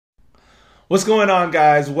What's going on,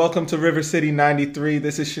 guys? Welcome to River City 93.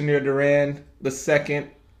 This is Shanir Duran the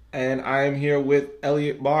second, and I am here with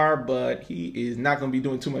Elliot Barr, but he is not going to be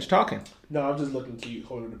doing too much talking. No, I'm just looking to you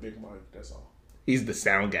holding the big mic. That's all. He's the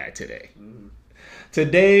sound guy today.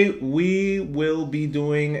 Today, we will be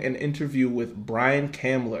doing an interview with Brian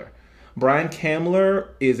Kamler. Brian Kamler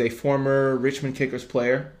is a former Richmond Kickers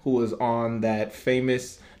player who was on that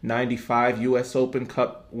famous 95 U.S. Open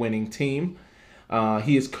Cup winning team.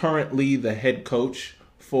 He is currently the head coach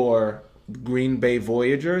for Green Bay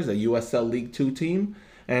Voyagers, a USL League Two team.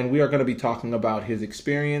 And we are going to be talking about his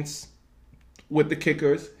experience with the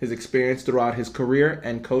Kickers, his experience throughout his career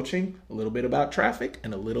and coaching, a little bit about traffic,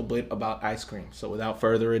 and a little bit about ice cream. So without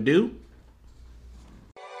further ado,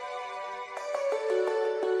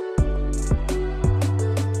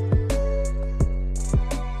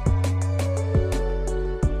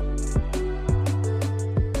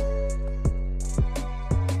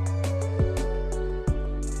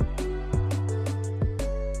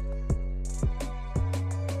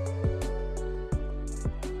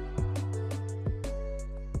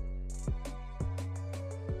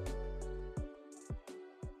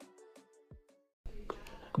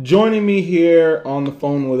 joining me here on the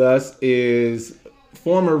phone with us is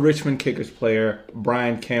former Richmond Kickers player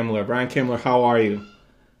Brian Kamler. Brian Kamler, how are you?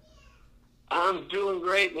 I'm doing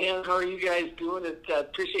great, man. How are you guys doing?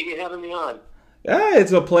 Appreciate you having me on. Yeah,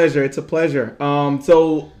 it's a pleasure. It's a pleasure.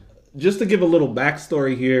 So just to give a little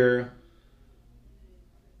backstory here,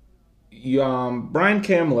 Brian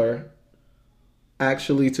Kamler,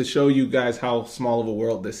 actually, to show you guys how small of a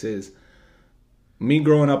world this is, me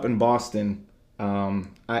growing up in Boston,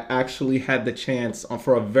 I actually had the chance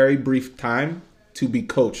for a very brief time to be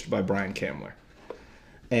coached by Brian Kamler.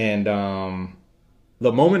 And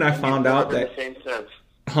the moment I found out that... You've never been the same since.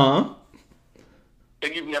 Huh?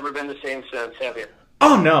 But you've never been the same since, have you?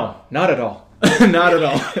 Oh, no. Not at all. Not at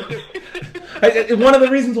all. It's one of the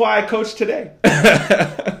reasons why I coach today.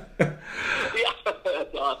 Yeah,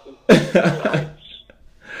 that's awesome.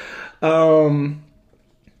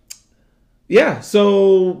 Yeah,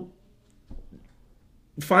 so...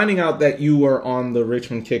 finding out that you were on the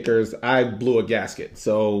Richmond Kickers, I blew a gasket.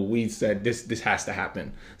 So we said this has to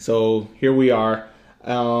happen. So here we are.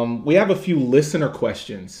 We have a few listener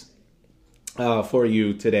questions for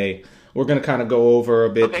you today. We're going to kind of go over a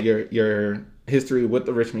bit your history with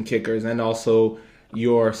the Richmond Kickers and also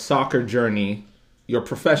your soccer journey, your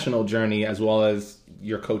professional journey, as well as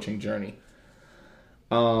your coaching journey.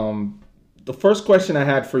 The first question I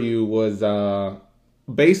had for you was...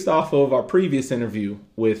 based off of our previous interview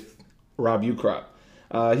with Rob Ukrop.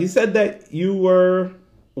 He said that you were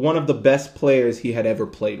one of the best players he had ever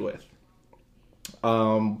played with.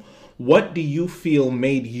 What do you feel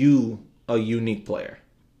made you a unique player?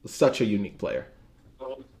 Such a unique player?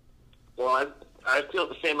 Well, I feel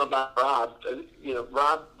the same about Rob. You know,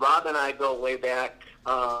 Rob and I go way back.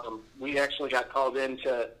 We actually got called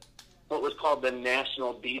into what was called the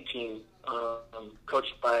National B team,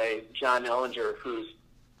 coached by John Ellinger, who's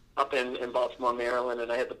up in Baltimore, Maryland,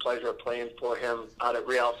 and I had the pleasure of playing for him out at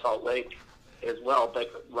Real Salt Lake as well.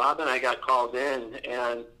 But Rob and I got called in,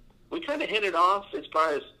 and we kind of hit it off as far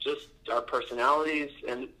as just our personalities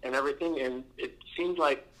and everything, and it seemed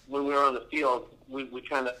like when we were on the field, we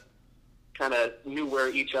kind of knew where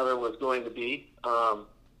each other was going to be.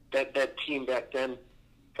 That team back then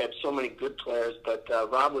had so many good players, but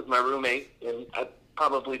Rob was my roommate, and I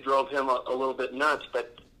probably drove him a little bit nuts.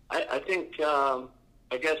 But I think,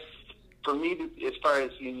 I guess for me, as far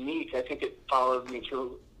as unique, I think it followed me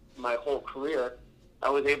through my whole career. I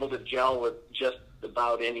was able to gel with just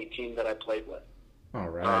about any team that I played with. All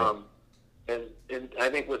right. And I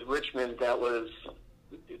think with Richmond, that was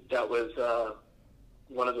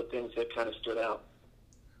one of the things that kind of stood out.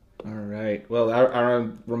 All right. Well, I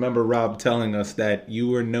remember Rob telling us that you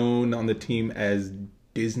were known on the team as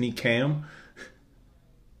Disney Cam.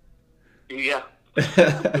 Yeah.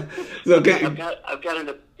 So, okay. I've got an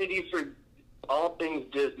affinity for all things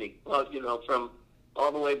Disney. Well, you know, from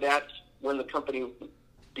all the way back when the company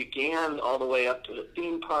began, all the way up to the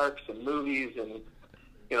theme parks and movies, and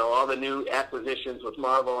you know, all the new acquisitions with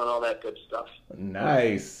Marvel and all that good stuff.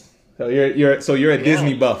 Nice. So you're a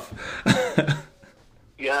Disney buff.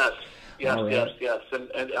 Yes, right. yes.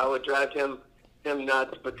 And I would drive him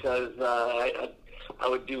nuts because I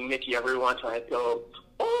would do Mickey every once in a while. I'd go,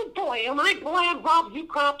 "Oh boy, am I glad Rob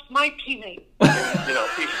Ucrop's my teammate." And, you know,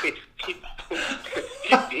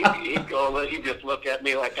 he'd go, he'd just look at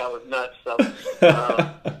me like I was nuts. So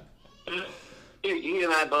he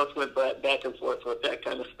and I both went back and forth with that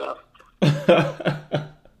kind of stuff.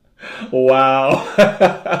 Wow.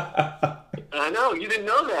 I know. You didn't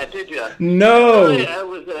know that, did you? No. I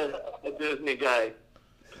was a Disney guy.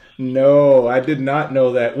 No, I did not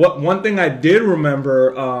know that. One thing I did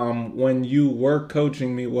remember when you were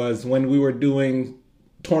coaching me was when we were doing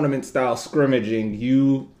tournament-style scrimmaging,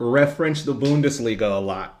 you referenced the Bundesliga a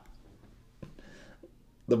lot.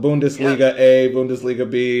 The Bundesliga A, Bundesliga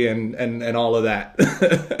B, and all of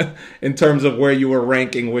that. In terms of where you were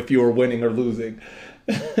ranking, if you were winning or losing.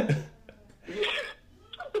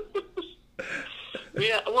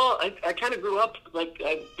 Yeah, well, I kind of grew up,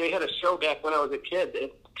 they had a show back when I was a kid.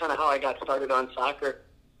 It's kind of how I got started on soccer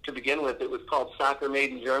to begin with. It was called Soccer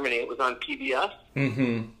Made in Germany. It was on PBS.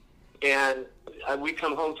 Mm-hmm. And we'd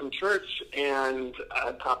come home from church, and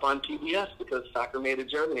I'd pop on PBS because Soccer Made in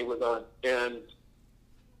Germany was on. And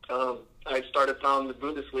I started following the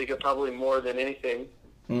Bundesliga probably more than anything,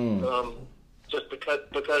 just because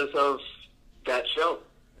of that show.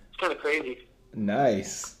 It's kind of crazy.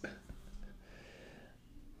 Nice.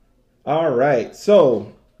 All right.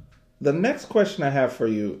 So the next question I have for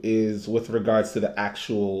you is with regards to the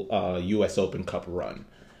actual U.S. Open Cup run.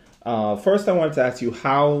 First, I wanted to ask you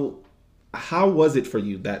how was it for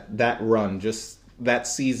you that run, just that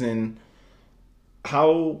season?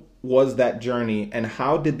 How was that journey, and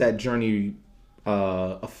how did that journey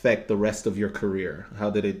affect the rest of your career? How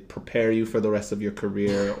did it prepare you for the rest of your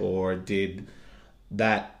career, or did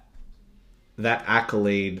that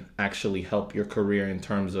accolade actually help your career in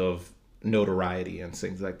terms of notoriety and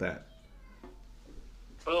things like that?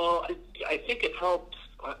 Well, I think it helps.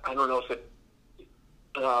 I don't know if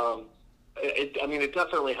it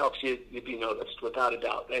definitely helps you be noticed, without a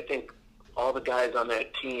doubt. I think all the guys on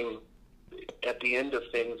that team at the end of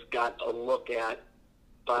things got a look at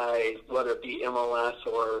by whether it be MLS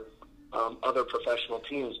or other professional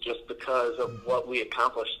teams, just because of what we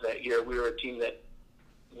accomplished that year. We were a team that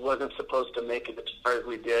wasn't supposed to make it as far as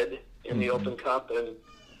we did in the Open Cup, and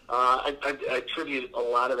I attribute a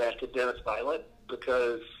lot of that to Dennis Violet,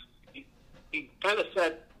 because he kind of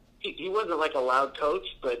said he wasn't like a loud coach,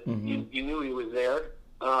 but you knew he was there,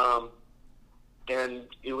 and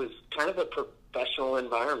it was kind of a professional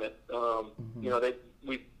environment.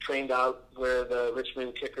 We trained out where the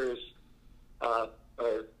Richmond Kickers I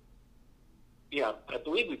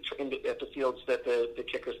believe we trained at the fields that the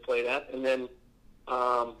Kickers played at, and then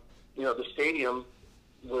the stadium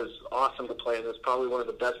was awesome to play in. It was probably one of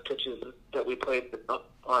the best pitches that we played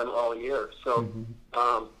on all year. So,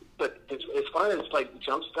 but as far as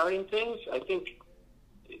jump starting things, I think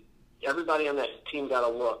everybody on that team got a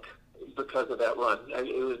look because of that run.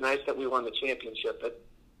 It was nice that we won the championship, but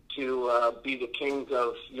to be the kings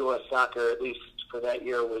of U.S. soccer, at least for that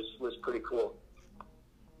year, was pretty cool.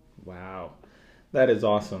 Wow, that is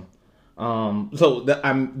awesome. So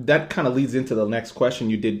that kind of leads into the next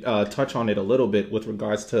question. You did touch on it a little bit with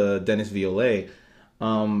regards to Dennis Violet.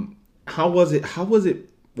 How was it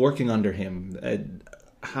working under him?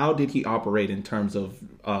 How did he operate in terms of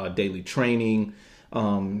daily training,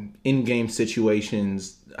 in-game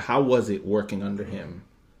situations? How was it working under him?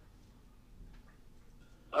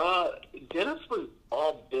 Dennis was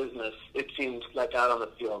all business, it seemed like, out on the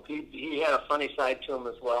field. He had a funny side to him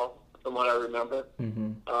as well, from what I remember.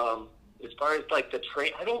 As far as the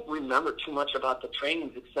train, I don't remember too much about the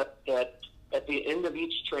trainings, except that at the end of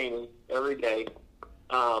each training every day,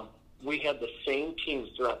 we had the same teams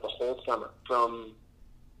throughout the whole summer. From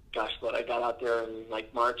I got out there in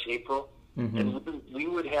March, April, and we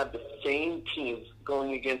would have the same teams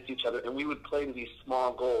going against each other, and we would play to these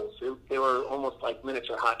small goals. They were almost like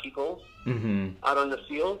miniature hockey goals out on the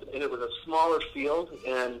field, and it was a smaller field,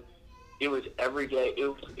 and it was every day.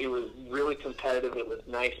 It was really competitive. It was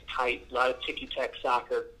nice, tight, a lot of ticky-tack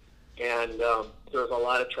soccer, and there was a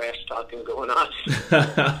lot of trash talking going on.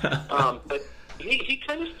 But he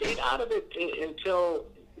kind of stayed out of it until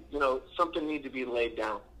something needed to be laid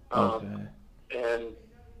down. And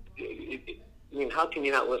how can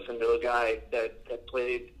you not listen to a guy that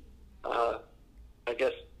played, I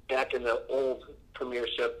guess, back in the old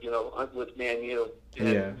Premiership, with Man U,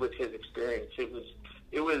 and with his experience? It was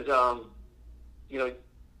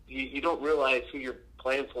you don't realize who you're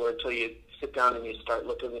playing for until you sit down and you start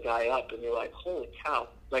looking the guy up, and you're like, holy cow.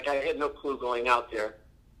 I had no clue going out there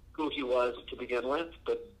who he was to begin with,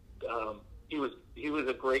 but he was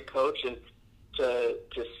a great coach, and to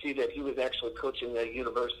see that he was actually coaching the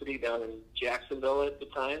university down in Jacksonville at the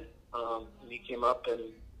time, and he came up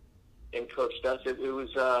and coached us. It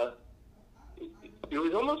was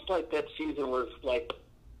almost like that season was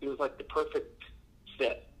it was the perfect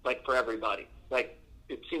fit, for everybody.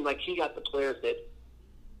 It seemed like he got the players that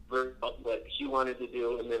were what he wanted to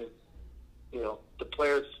do, and then the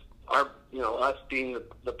players are us being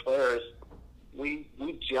the players we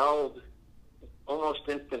gelled almost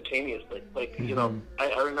instantaneously. Like, you know,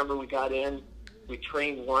 I remember we got in, we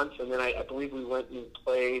trained once, and then I believe we went and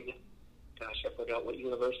played, gosh, I forgot what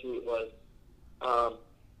university it was.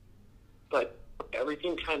 But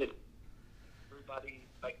everything kind of, everybody,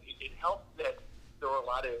 like, it helped that there were a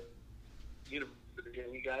lot of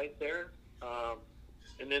University guys there.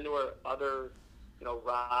 And then there were other, you know,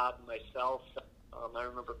 Rob, myself, I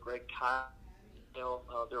remember Greg Kyle.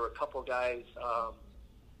 There were a couple guys,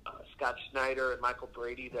 Scott Schneider and Michael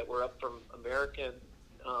Brady, that were up from American.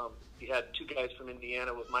 You had two guys from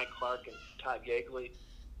Indiana with Mike Clark and Todd Yeagley.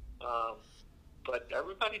 But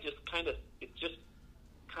everybody just kind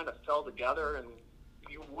of fell together, and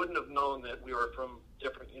you wouldn't have known that we were from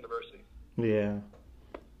different universities. Yeah.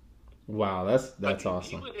 Wow, that's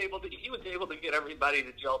awesome. He was able to get everybody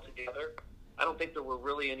to gel together. I don't think there were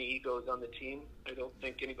really any egos on the team. I don't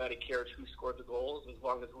think anybody cared who scored the goals as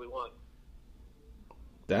long as we won.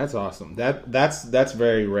 That's awesome. That's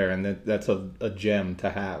very rare, and that's a gem to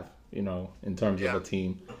have, you know, in terms of a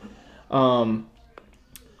team.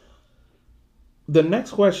 The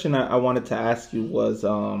next question I wanted to ask you was,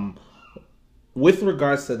 with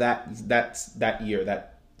regards to that year,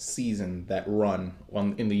 that season, that run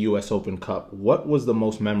in the U.S. Open Cup, what was the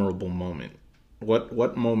most memorable moment?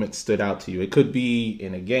 What moment stood out to you? It could be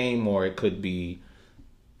in a game, or it could be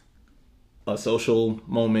a social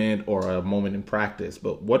moment, or a moment in practice.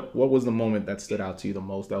 But what was the moment that stood out to you the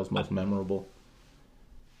most? That was most memorable.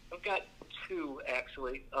 I've got two,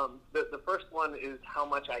 actually. The first one is how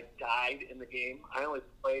much I died in the game. I only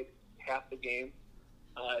played half the game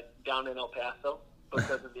down in El Paso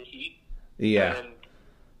because of the heat. Yeah. And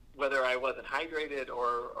whether I wasn't hydrated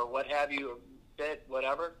or what have you, or fit,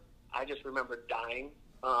 whatever, I just remember dying.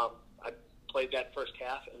 I played that first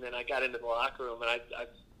half, and then I got into the locker room, and I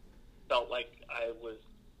felt like I was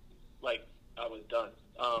done.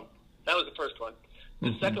 That was the first one.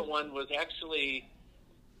 The second one was actually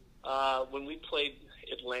when we played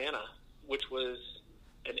Atlanta, which was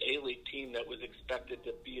an A-League team that was expected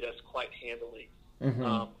to beat us quite handily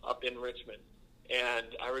up in Richmond. And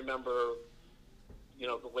I remember, you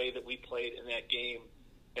know, the way that we played in that game.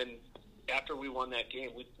 And after we won that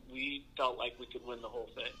game, we felt like we could win the whole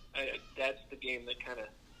thing. That's the game that kind of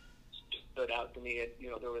stood out to me. And, you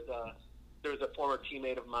know, there was a former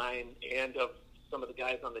teammate of mine and of some of the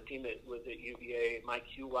guys on the team that was at UVA, Mike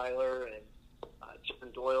Heweiler, and Jim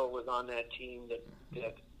Doyle was on that team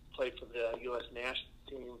that played for the U.S. national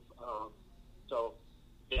team. So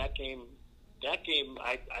that game,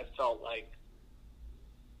 I felt like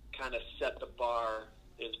kind of set the bar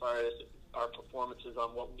as far as our performances on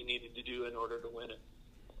what we needed to do in order to win it.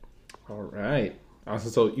 All right. Also,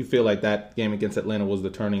 so you feel like that game against Atlanta was the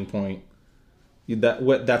turning point?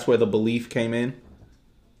 That's where the belief came in?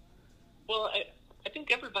 Well, I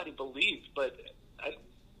think everybody believed, but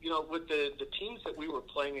you know, with the teams that we were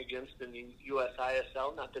playing against in the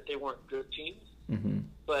USISL, not that they weren't good teams,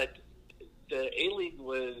 but the A-League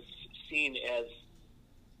was seen as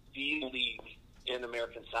the league in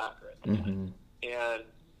American soccer at the time. And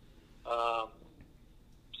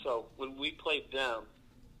so when we played them,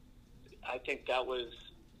 I think that was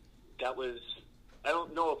I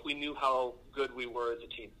don't know if we knew how good we were as a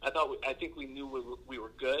team. I think we knew we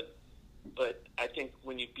were good, but I think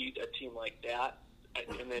when you beat a team like that,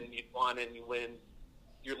 and then you go on and you win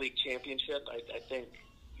your league championship, I think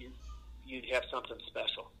you have something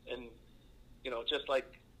special. And you know, just like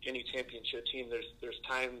any championship team, there's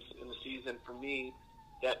times in the season. For me,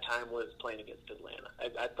 that time was playing against Atlanta.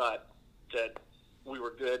 I thought that we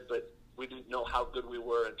were good, but we didn't know how good we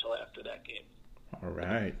were until after that game. All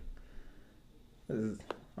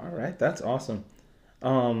right, that's awesome.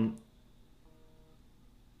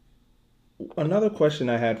 Another question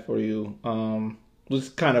I had for you was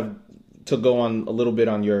kind of to go on a little bit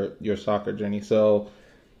on your soccer journey. So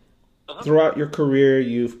throughout your career,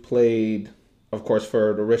 you've played, of course,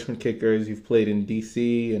 for the Richmond Kickers. You've played in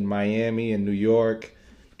D.C., in Miami, in New York,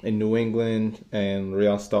 in New England, and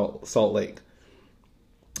Real Salt Lake.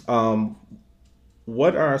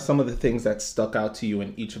 What are some of the things that stuck out to you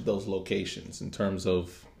in each of those locations in terms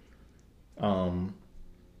of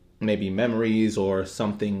maybe memories or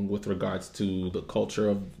something with regards to the culture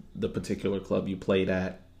of the particular club you played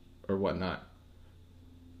at or whatnot?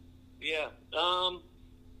 Yeah.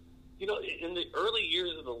 You know, in the early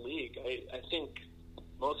years of the league, I think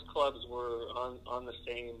most clubs were on the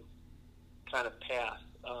same kind of path.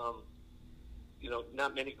 You know,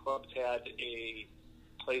 not many clubs had a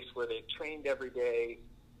place where they trained every day.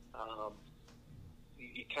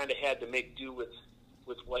 You kind of had to make do with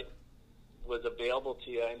what was available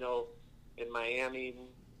to you. I know in Miami,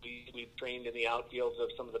 we trained in the outfields of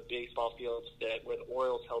some of the baseball fields where the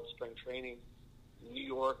Orioles held spring training. New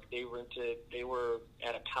York, they were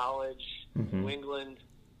at a college. Mm-hmm. New England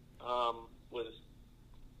was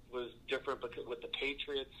different because with the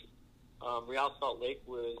Patriots. Real Salt Lake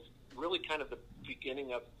was really kind of the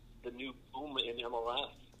beginning of the new boom in MLS.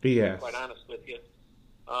 Yes. To be quite honest with you.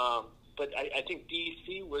 But I think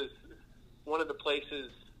DC was one of the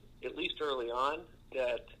places, at least early on,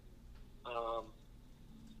 that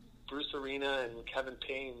Bruce Arena and Kevin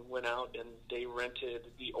Payne went out and they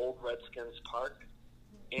rented the old Redskins Park.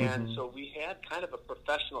 And Mm-hmm. so we had kind of a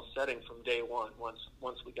professional setting from day one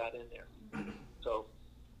once we got in there. So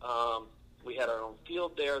we had our own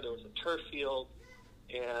field there. There was a turf field.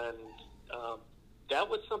 And that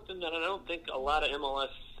was something that I don't think a lot of MLS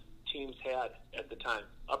teams had at the time.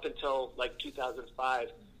 Up until like 2005,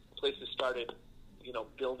 places started,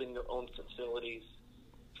 building their own facilities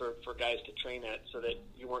for guys to train at, so that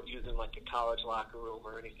you weren't using like a college locker room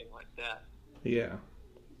or anything like that. Yeah.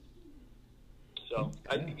 So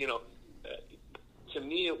Okay. To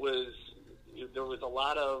me, there was a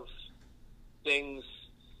lot of things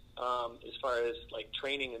as far as like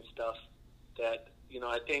training and stuff that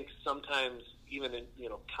I think sometimes even in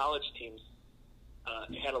college teams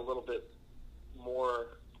had a little bit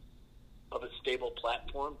more of a stable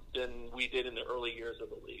platform than we did in the early years of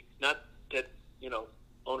the league. Not that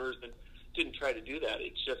owners didn't try to do that.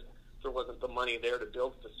 It's just there wasn't the money there to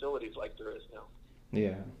build facilities like there is now.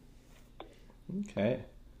 Yeah. Okay.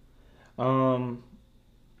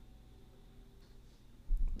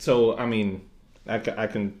 So I mean, I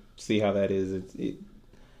can see how that is.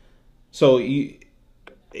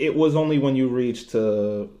 It was only when you reached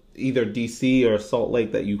either DC or Salt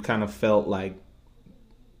Lake that you kind of felt like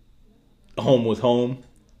home was home,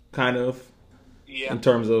 kind of, Yeah. in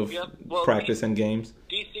terms of Well, practice and games.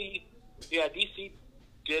 DC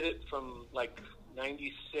did it from like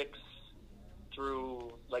 96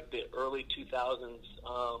 through like the early 2000s.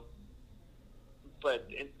 But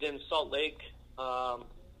then Salt Lake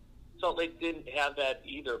didn't have that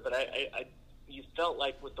either. But you felt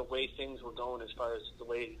like with the way things were going, as far as the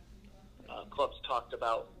way clubs talked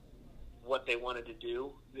about what they wanted to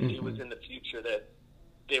do, Mm-hmm. it was in the future that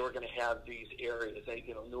they were going to have these areas.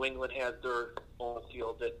 New England has their own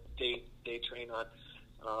field that they train on.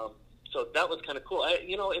 So that was kind of cool.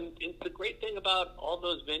 And the great thing about all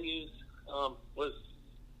those venues was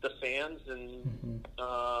the fans, and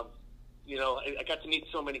I got to meet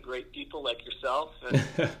so many great people like yourself. And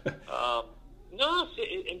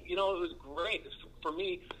it was great for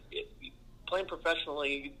me. Playing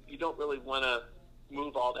professionally, you don't really want to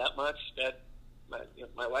move all that much.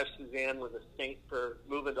 My wife Suzanne was a saint for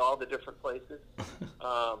moving to all the different places.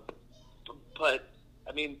 But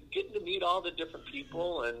I mean, getting to meet all the different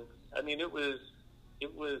people, and I mean, it was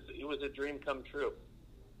a dream come true.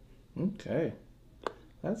 Okay,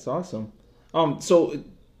 that's awesome. So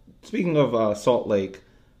speaking of Salt Lake,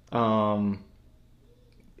 in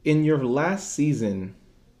your last season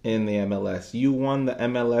in the MLS, you won the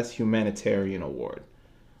MLS Humanitarian Award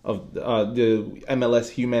of the MLS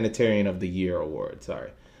Humanitarian of the Year award.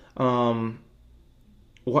 Sorry.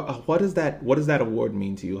 What does that award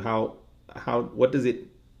mean to you? What does it?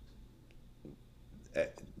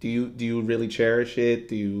 Do you really cherish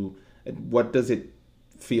it? What does it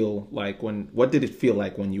feel like what did it feel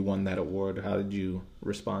like when you won that award? How did you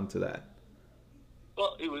respond to that?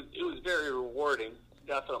 Well, it was very rewarding,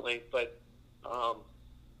 definitely. But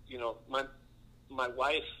my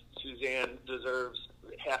wife Suzanne deserves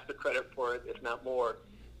half the credit for it, if not more,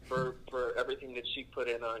 for everything that she put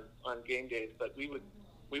in on game days. But we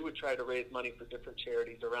would try to raise money for different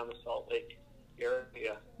charities around the Salt Lake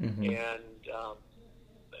area, Mm-hmm. and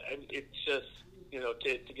it's just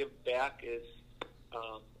to give back is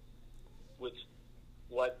with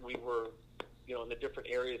what we were in the different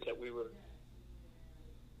areas that we were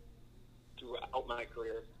throughout my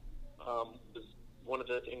career was one of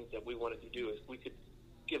the things that we wanted to do is we could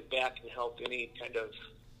give back and help any kind of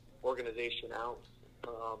organization out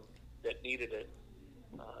that needed it.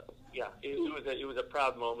 It was a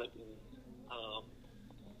proud moment, and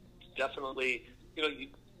definitely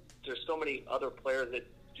there's so many other players that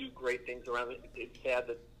do great things around it. It's sad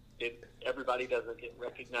that everybody doesn't get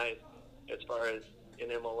recognized as far as in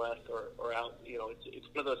MLS or out. It's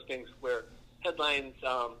one of those things where headlines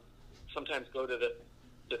sometimes go to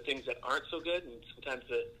the things that aren't so good, and sometimes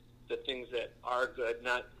the things that are good,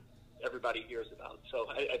 not everybody hears about. So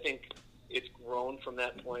I think it's grown from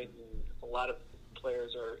that point, and a lot of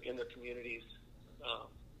players are in their communities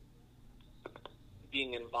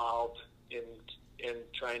being involved in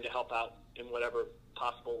trying to help out in whatever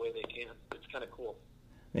possible way they can. It's kind of cool.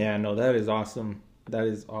 Yeah, no, that is awesome. That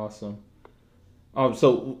is awesome.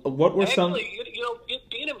 So what were some? Actually, just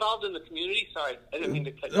being involved in the community. Sorry, I didn't mean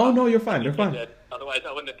to cut you Oh off. no, you're fine. You're I fine. did. Otherwise,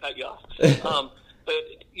 I wouldn't have cut you off. But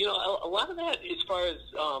a lot of that, as far as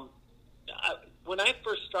when I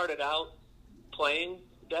first started out playing,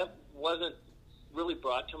 that wasn't really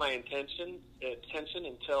brought to my attention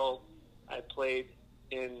until I played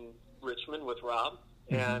in Richmond with Rob,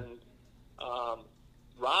 and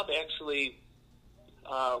Rob actually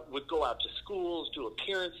would go out to schools, do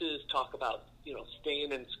appearances, talk about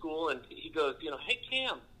staying in school, and he goes, hey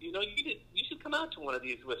Cam, you should come out to one of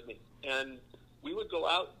these with me, and we would go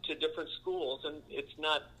out to different schools, and it's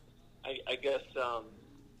not, I guess,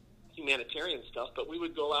 humanitarian stuff, but we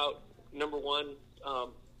would go out, number one,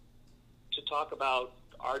 to talk about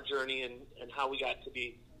our journey and how we got to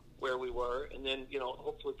be where we were, and then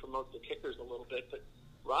hopefully promote the Kickers a little bit. But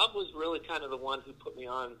Rob was really kind of the one who put me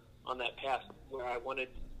on that path where I wanted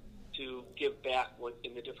to give back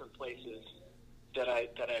in the different places that I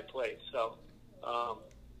played. So,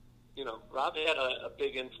 Rob had a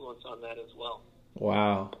big influence on that as well.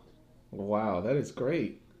 Wow, that is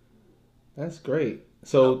great. That's great.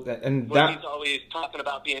 So, he's always talking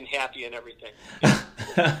about being happy and everything.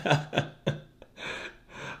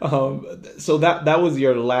 So that was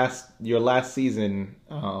your last season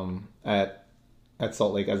at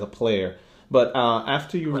Salt Lake as a player. But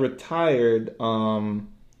after you retired,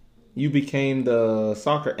 you became the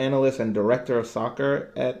soccer analyst and director of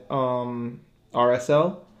soccer at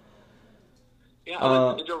RSL. Yeah, I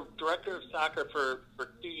was the director of soccer for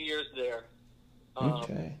 2 years there.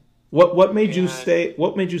 Okay. What made you stay?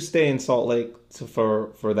 What made you stay in Salt Lake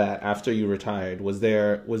for that after you retired? Was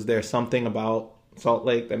there something about Salt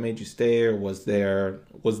Lake that made you stay, or was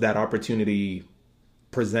that opportunity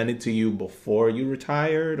presented to you before you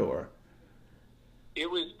retired, or? It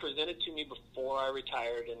was presented to me before I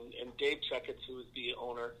retired, and Dave Checketts, who was the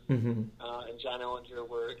owner, Mm-hmm. And John Ellinger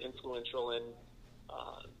were influential in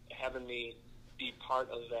having me be part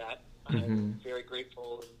of that. Mm-hmm. I'm very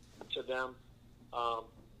grateful to them.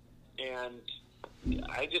 And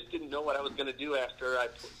I just didn't know what I was going to do after I,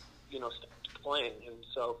 stopped playing. And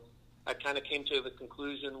so I kind of came to the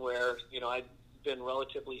conclusion where, I'd been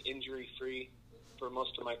relatively injury-free for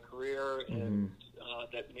most of my career, and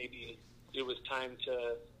that maybe it was time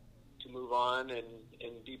to move on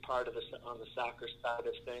and be part of on the soccer side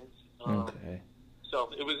of things. Okay. So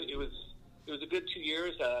it was a good 2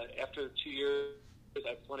 years. After 2 years,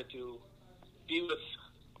 I wanted to be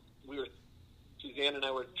with. Suzanne and I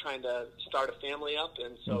were trying to start a family up,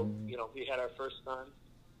 and so we had our first son,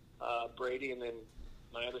 Brady, and then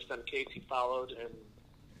my other son Casey followed. And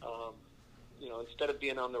instead of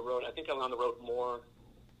being on the road, I think I was on the road more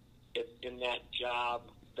in that job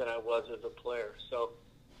than I was as a player. So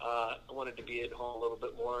I wanted to be at home a little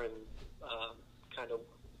bit more, and kind of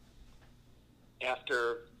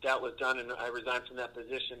after that was done and I resigned from that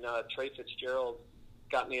position, Trey Fitzgerald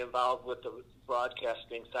got me involved with the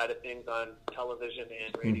broadcasting side of things on television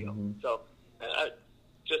and radio. Mm-hmm. So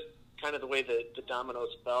just kind of the way that the dominoes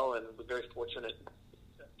fell, and we're very fortunate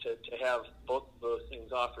to have both of those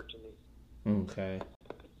things offered to me. Okay.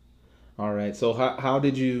 All right. So how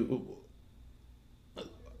did you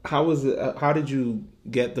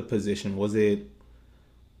get the position? Was it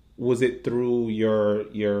through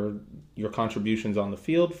your contributions on the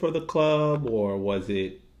field for the club, or was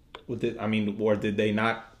it? Or did they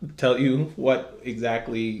not tell you what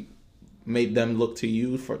exactly made them look to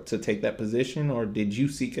you to take that position, or did you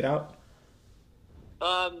seek it out?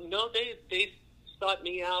 No, they sought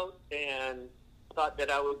me out and thought that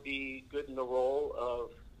I would be good in the role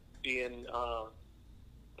of being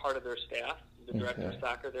part of their staff, the director of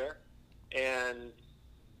soccer there, and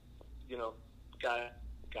got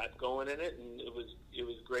going in it, and it was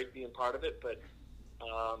great being part of it, but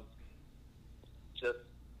just.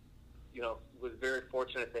 Was very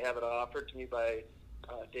fortunate to have it offered to me by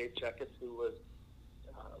Dave Checketts, who was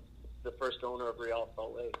the first owner of Real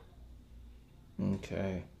Salt Lake.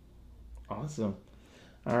 Okay. Awesome.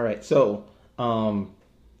 All right. So,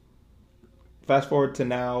 fast forward to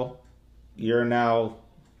now. You're now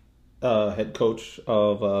head coach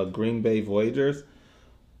of Green Bay Voyagers.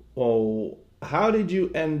 Well, how did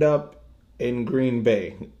you end up in Green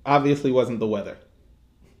Bay? Obviously wasn't the weather.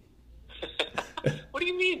 What do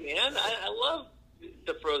you mean, man? I love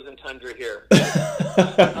the frozen tundra here.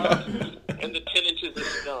 And the 10 inches of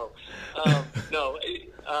snow.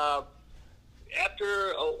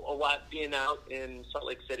 After a lot being out in Salt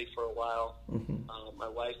Lake City for a while, my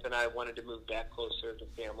wife and I wanted to move back closer to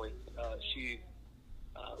family.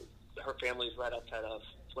 Her family's right outside of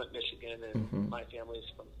Flint, Michigan, and my family's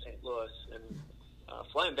from St. Louis. And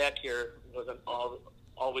flying back here wasn't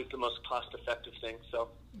always the most cost-effective thing. So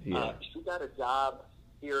she got a job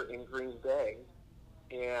here in Green Bay,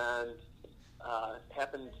 and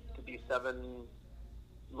happened to be a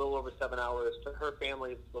little over 7 hours to her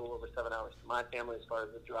family, a little over 7 hours to my family as far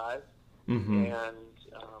as the drive. Mm-hmm. And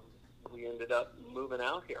we ended up moving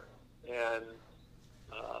out here. And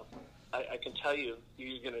I can tell you,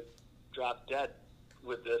 you're going to drop dead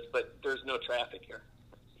with this, but there's no traffic here.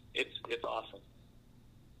 It's awesome.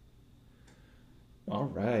 All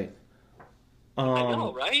right. I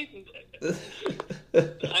know, right?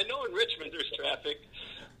 I know in Richmond there's traffic.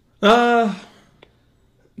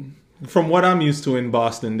 From what I'm used to in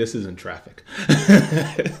Boston, this isn't traffic.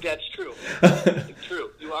 That's true.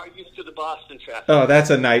 True. You are used to the Boston traffic. Oh, that's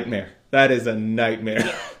a nightmare. That is a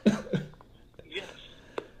nightmare. Yes,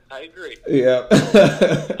 I agree. Yeah.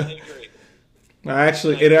 I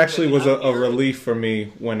agree. It actually was a relief for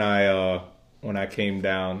me when I came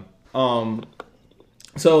down.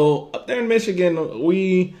 So up there in Michigan,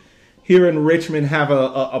 we here in Richmond have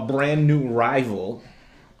a brand new rival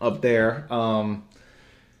up there.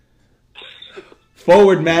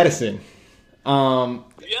 Forward Madison.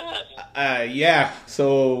 Yes. Yeah.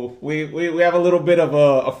 So we have a little bit of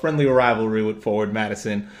a friendly rivalry with Forward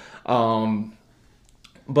Madison.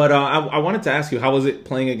 But I wanted to ask you, how was it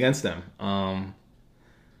playing against them?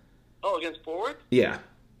 Against Forward? Yeah.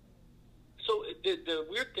 So the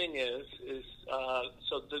weird thing is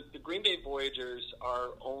so the Green Bay Voyagers are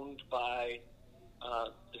owned by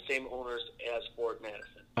the same owners as Forward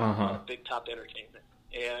Madison, Big Top Entertainment,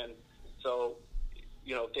 and so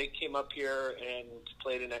they came up here and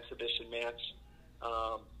played an exhibition match,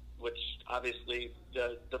 which obviously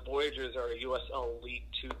the Voyagers are a USL Elite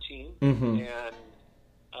 2 team, and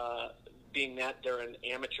being that they're an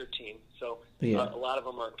amateur team, so a lot of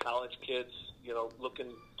them are college kids,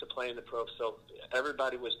 looking to play in the pros. So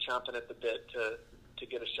everybody was chomping at the bit to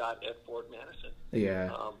get a shot at Ford Madison. Yeah.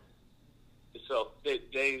 So they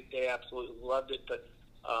absolutely loved it. But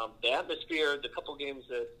the atmosphere, the couple games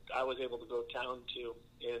that I was able to go down to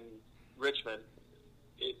in Richmond,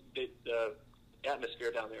 the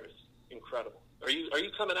atmosphere down there is incredible. Are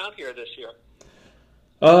you coming out here this year?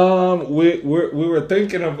 We were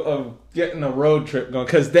thinking of getting a road trip going,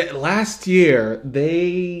 because last season,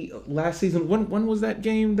 when was that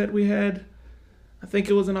game that we had? I think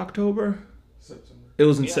it was in October. September. It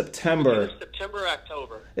was in September. It was September,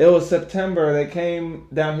 October. It was September. They came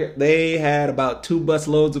down here. They had about 2 bus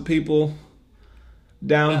loads of people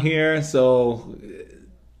down here, so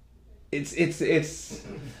it's.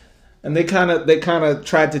 And they kind of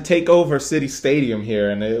tried to take over City Stadium here,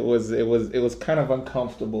 and it was kind of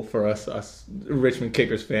uncomfortable for us Richmond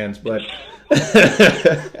Kickers fans, but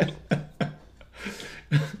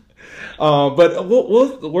but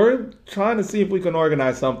we're trying to see if we can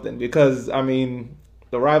organize something, because I mean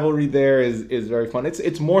the rivalry there is very fun.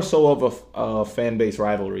 It's more so of a fan base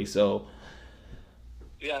rivalry, so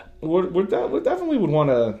yeah, we definitely would want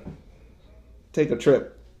to take a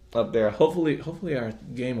trip up there. Hopefully our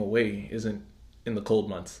game away isn't in the cold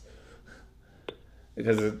months,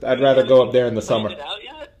 because I'd rather go up there in the summer. Is it out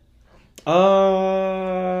yet?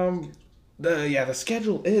 The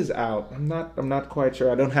schedule is out. I'm not quite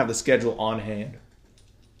sure. I don't have the schedule on hand.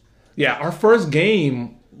 Yeah, our first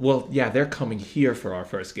game. Well, yeah, they're coming here for our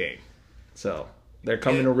first game, so they're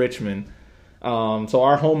coming to Richmond. So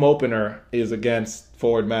our home opener is against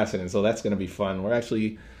Forward Madison, so that's going to be fun. We're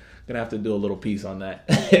actually gonna have to do a little piece on that.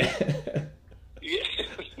 Yeah,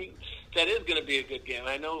 that is gonna be a good game.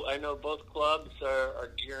 I know both clubs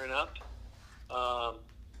are gearing up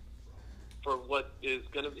for what is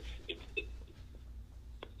gonna be.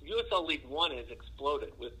 USL League One has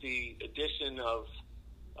exploded with the addition of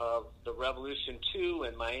the Revolution 2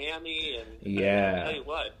 and Miami, and yeah. I tell you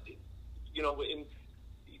what,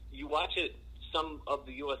 you watch it. Some of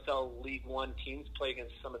the USL League One teams play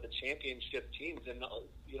against some of the championship teams, and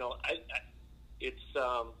it's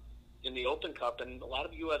in the Open Cup, and a lot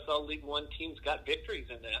of USL League One teams got victories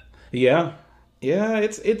in that. Yeah,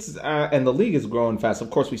 it's and the league is growing fast. Of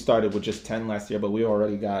course, we started with just 10 last year, but we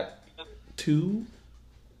already got 2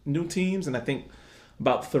 new teams, and I think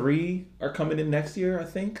about 3 are coming in next year. I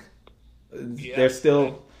think they're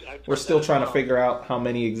still we're still trying to figure out how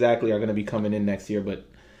many exactly are going to be coming in next year, but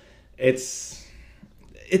it's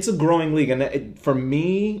a growing league, and for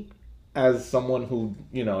me, as someone who,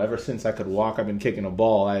 ever since I could walk, I've been kicking a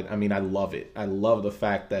ball. I mean, I love it. I love the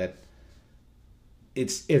fact that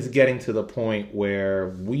it's getting to the point where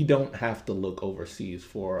we don't have to look overseas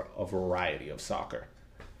for a variety of soccer.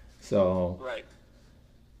 So right,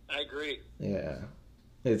 I agree. Yeah,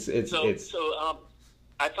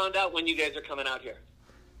 I found out when you guys are coming out here.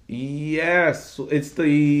 Yes, it's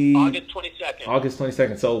the August 22nd. August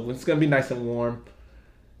 22nd. So it's gonna be nice and warm.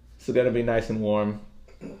 It's gonna be nice and warm.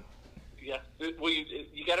 Yeah. Well,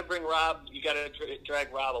 you got to bring Rob. You got to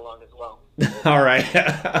drag Rob along as well. All right,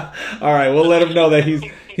 all right. We'll let him know that he's.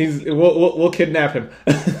 We'll kidnap him.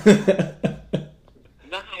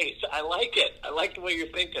 Nice. I like it. I like the way you're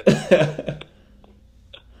thinking.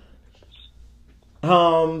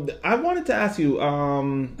 I wanted to ask you,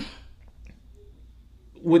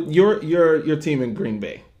 with your team in Green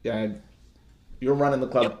Bay, you're running the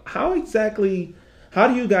club. Yep. How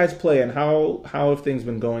do you guys play, and how have things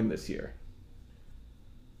been going this year?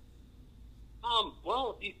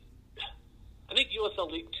 Well, I think USL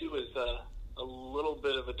League 2 is a little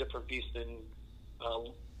bit of a different beast than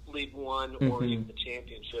League 1 or even the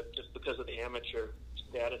championship, just because of the amateur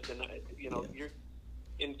status. And you're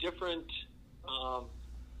in different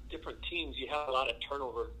teams. You have a lot of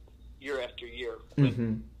turnover year after year, with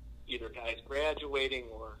either guys graduating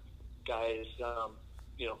or guys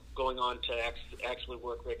going on to actually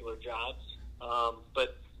work regular jobs.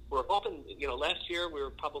 But we're hoping. Last year we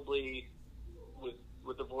were probably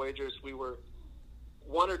with the Voyagers, we were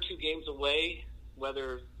 1 or 2 games away,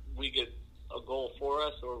 whether we get a goal for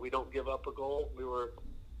us or we don't give up a goal. We were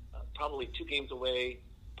probably 2 games away,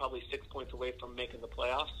 probably 6 points away from making the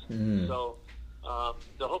playoffs. So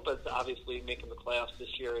the hope is obviously making the playoffs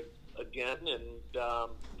this year again, and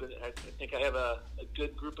I think I have a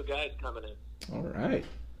good group of guys coming in.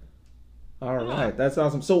 All right, that's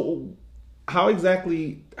awesome. So how do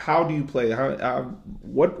you play?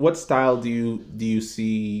 What style do you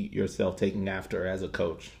see yourself taking after as a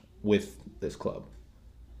coach with this club?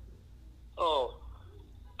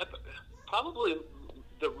 Probably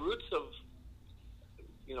the roots of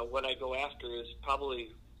what I go after is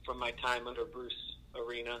probably from my time under Bruce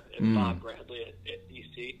Arena and Bob Bradley at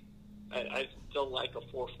DC. I still like a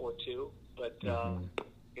 4-4-2, but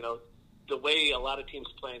the way a lot of teams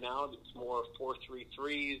play now, it's more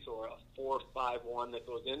 4-3-3s or a 4-5-1 that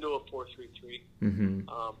goes into a 4-3-3.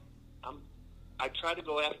 I try to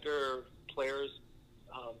go after players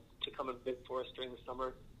to come and bid for us during the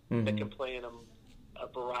summer that can play in a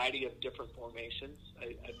variety of different formations.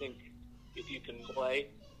 I think if you can play,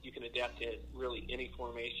 you can adapt to really any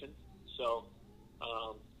formation. So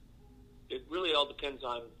it really all depends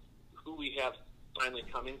on who we have finally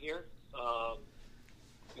coming here.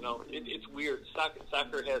 It's weird.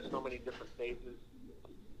 Soccer has so many different phases,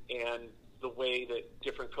 and the way that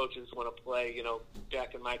different coaches want to play.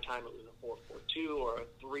 Back in my time, it was a 4-4-2 or a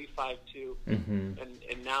 3-5-2,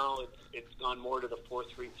 and now it's gone more to the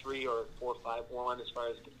 4-3-3 or 4-5-1 as far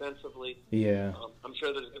as defensively. Yeah. I'm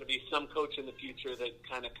sure there's going to be some coach in the future that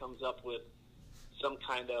kind of comes up with some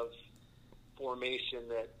kind of formation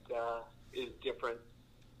that is different,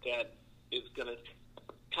 that is going to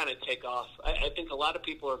kind of take off. I think a lot of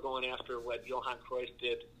people are going after what Johan Cruyff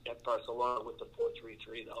did at Barcelona with the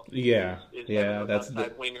 4-3-3, though. Yeah, that's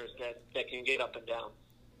outside wingers that can get up and down.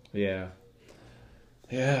 Yeah.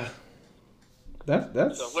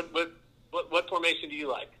 That's. So what formation do you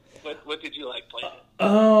like? What did you like playing?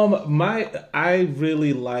 I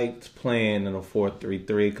really liked playing in a 4-3-3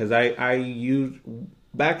 because I used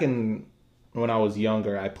back in when I was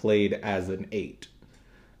younger, I played as an 8,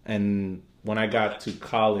 and when I got to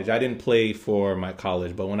college, I didn't play for my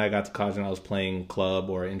college, but when I got to college and I was playing club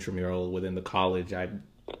or intramural within the college, I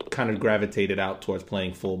kind of gravitated out towards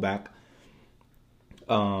playing fullback.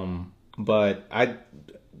 But I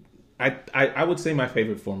would say my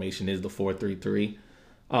favorite formation is the 4-3-3.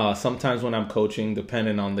 Sometimes when I'm coaching,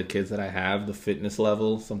 depending on the kids that I have, the fitness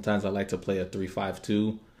level, sometimes I like to play a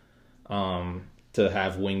 3-5-2 to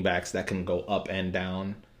have wingbacks that can go up and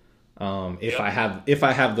down. If I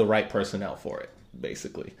have the right personnel for it,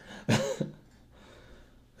 basically,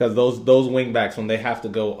 because those wing backs, when they have to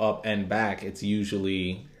go up and back, it's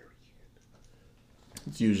usually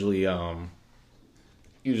a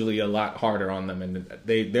lot harder on them, and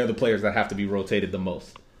they're the players that have to be rotated the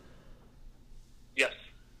most. Yes.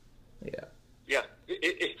 Yeah.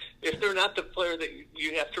 If they're not the player that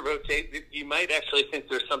you have to rotate, you might actually think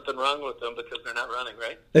there's something wrong with them because they're not running,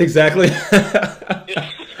 right? Exactly.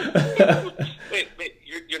 Wait,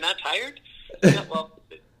 you're not tired? Yeah, well,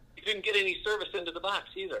 you didn't get any service into the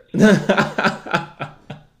box either.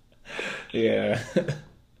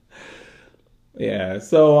 Yeah.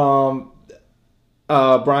 So,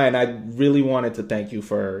 Brian, I really wanted to thank you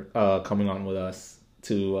for coming on with us,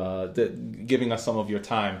 to giving us some of your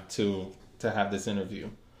time to have this interview.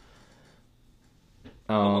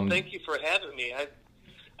 Well, thank you for having me.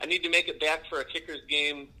 I need to make it back for a Kickers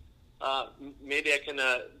game. Maybe I can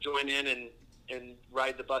join in and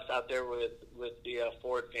ride the bus out there with the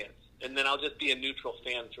Ford fans. And then I'll just be a neutral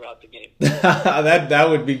fan throughout the game. that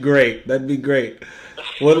would be great. That'd be great.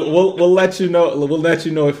 We'll let you know. We'll let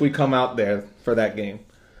you know if we come out there for that game.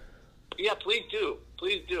 Yeah, please do.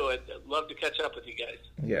 Please do. I'd love to catch up with you guys.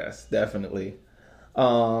 Yes, definitely.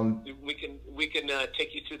 We can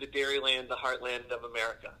take you to the Dairyland, the heartland of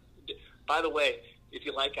America. By the way, if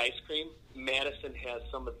you like ice cream, Madison has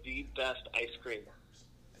some of the best ice cream.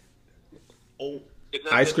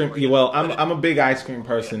 Ice cream. Well, I'm a big ice cream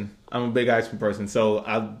person. So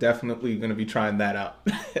I'm definitely going to be trying that out.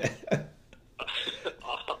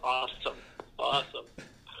 Awesome.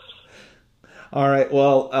 All right.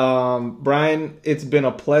 Well, Brian, it's been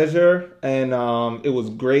a pleasure, and it was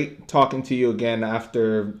great talking to you again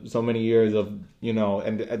after so many years of,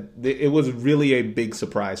 and it was really a big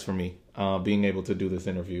surprise for me being able to do this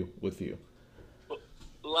interview with you.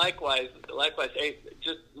 Likewise. Hey,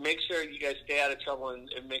 just make sure you guys stay out of trouble and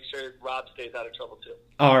make sure Rob stays out of trouble too.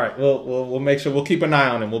 All right. We'll make sure. We'll keep an eye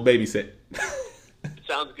on him. We'll babysit.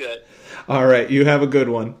 Sounds good. All right. You have a good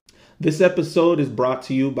one. This episode is brought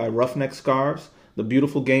to you by Roughneck Scarves, the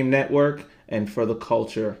Beautiful Game Network, and For the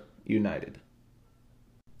Culture United.